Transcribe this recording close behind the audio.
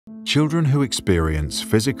Children who experience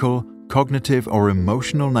physical, cognitive, or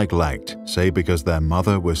emotional neglect, say because their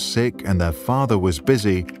mother was sick and their father was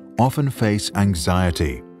busy, often face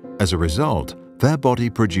anxiety. As a result, their body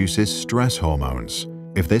produces stress hormones.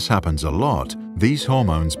 If this happens a lot, these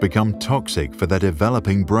hormones become toxic for their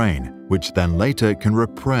developing brain, which then later can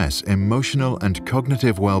repress emotional and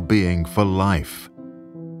cognitive well-being for life.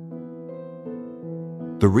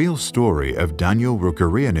 The real story of Daniel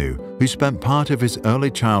Rucărianu, who spent part of his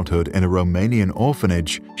early childhood in a Romanian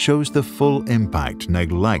orphanage, shows the full impact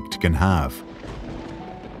neglect can have.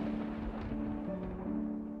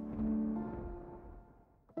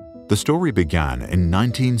 The story began in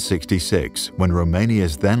 1966 when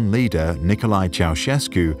Romania's then leader, Nicolae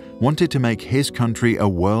Ceausescu, wanted to make his country a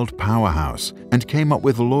world powerhouse and came up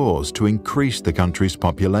with laws to increase the country's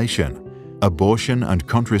population. Abortion and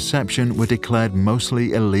contraception were declared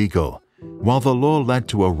mostly illegal. While the law led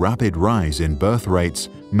to a rapid rise in birth rates,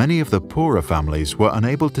 many of the poorer families were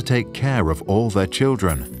unable to take care of all their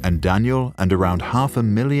children, and Daniel and around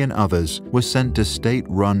 500,000 others were sent to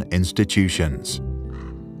state-run institutions.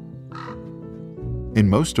 In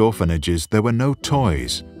most orphanages, there were no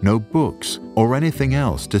toys, no books, or anything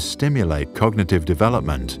else to stimulate cognitive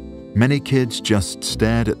development. Many kids just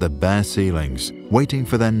stared at the bare ceilings, waiting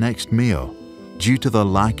for their next meal. Due to the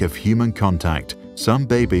lack of human contact, some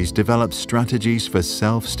babies develop strategies for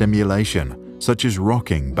self-stimulation, such as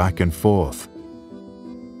rocking back and forth.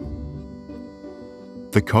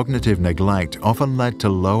 The cognitive neglect often led to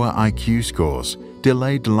lower IQ scores,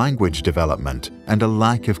 delayed language development, and a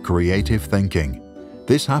lack of creative thinking.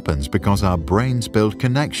 This happens because our brains build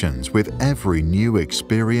connections with every new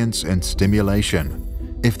experience and stimulation.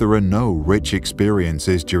 If there are no rich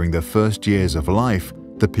experiences during the first years of life,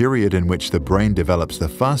 the period in which the brain develops the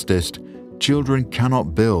fastest, children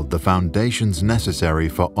cannot build the foundations necessary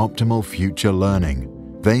for optimal future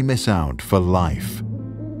learning. They miss out for life.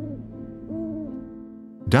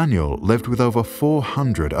 Daniel lived with over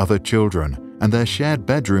 400 other children, and their shared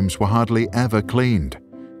bedrooms were hardly ever cleaned.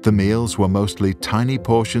 The meals were mostly tiny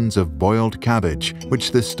portions of boiled cabbage,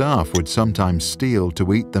 which the staff would sometimes steal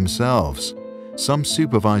to eat themselves. Some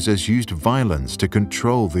supervisors used violence to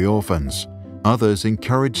control the orphans. Others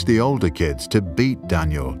encouraged the older kids to beat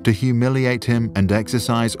Daniel, to humiliate him and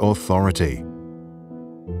exercise authority.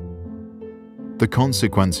 The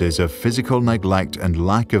consequences of physical neglect and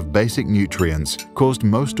lack of basic nutrients caused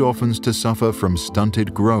most orphans to suffer from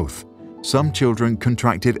stunted growth. Some children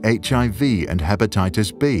contracted HIV and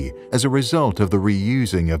hepatitis B as a result of the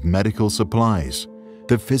reusing of medical supplies.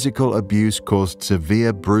 The physical abuse caused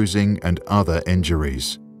severe bruising and other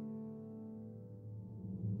injuries.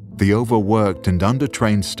 The overworked and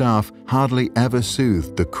undertrained staff hardly ever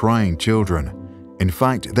soothed the crying children. In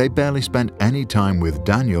fact, they barely spent any time with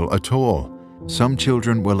Daniel at all. Some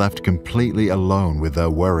children were left completely alone with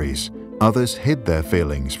their worries. Others hid their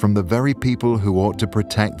feelings from the very people who ought to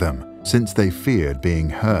protect them, since they feared being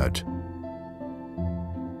hurt.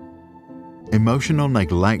 Emotional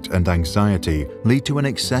neglect and anxiety lead to an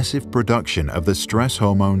excessive production of the stress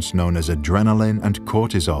hormones known as adrenaline and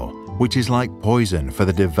cortisol, which is like poison for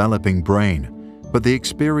the developing brain. But the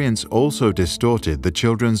experience also distorted the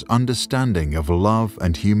children's understanding of love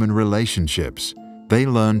and human relationships. They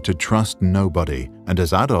learned to trust nobody, and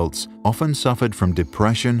as adults often suffered from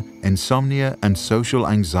depression, insomnia, and social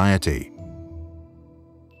anxiety.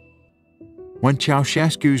 When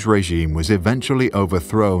Ceausescu's regime was eventually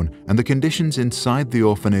overthrown and the conditions inside the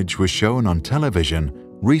orphanage were shown on television,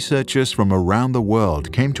 researchers from around the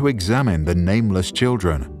world came to examine the nameless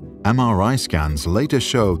children. MRI scans later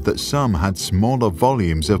showed that some had smaller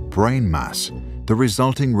volumes of brain mass. The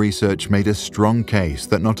resulting research made a strong case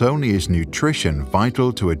that not only is nutrition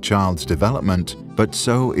vital to a child's development, but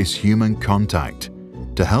so is human contact.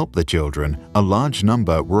 To help the children, a large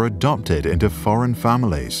number were adopted into foreign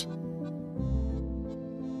families.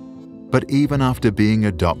 But even after being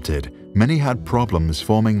adopted, many had problems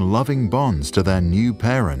forming loving bonds to their new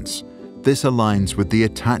parents. This aligns with the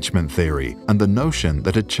attachment theory and the notion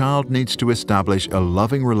that a child needs to establish a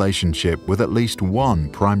loving relationship with at least one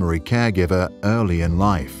primary caregiver early in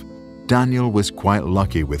life. Daniel was quite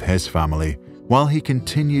lucky with his family. While he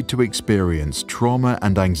continued to experience trauma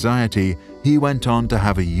and anxiety, he went on to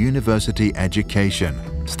have a university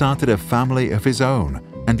education, started a family of his own,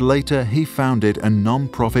 and later he founded a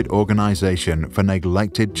non-profit organization for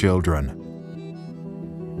neglected children.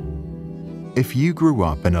 If you grew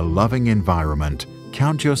up in a loving environment,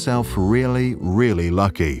 count yourself really, really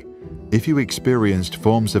lucky. If you experienced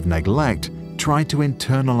forms of neglect, try to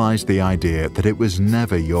internalize the idea that it was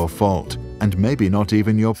never your fault, and maybe not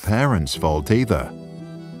even your parents' fault either.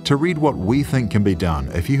 To read what we think can be done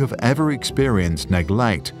if you have ever experienced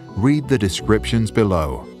neglect, read the descriptions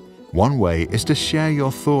below. One way is to share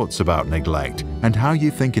your thoughts about neglect and how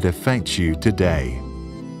you think it affects you today.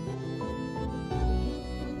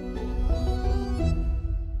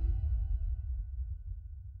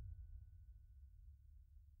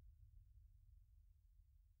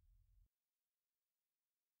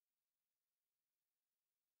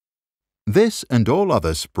 This and all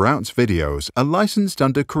other Sprouts videos are licensed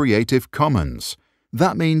under Creative Commons.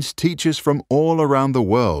 That means teachers from all around the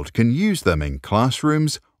world can use them in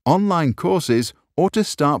classrooms, online courses, or to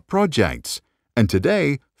start projects. And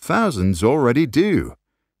today, thousands already do.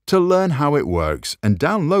 To learn how it works and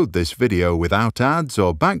download this video without ads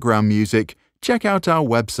or background music, check out our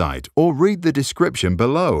website or read the description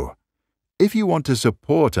below. If you want to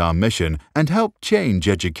support our mission and help change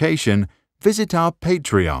education, visit our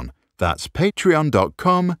Patreon. That's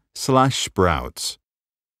patreon.com/sprouts.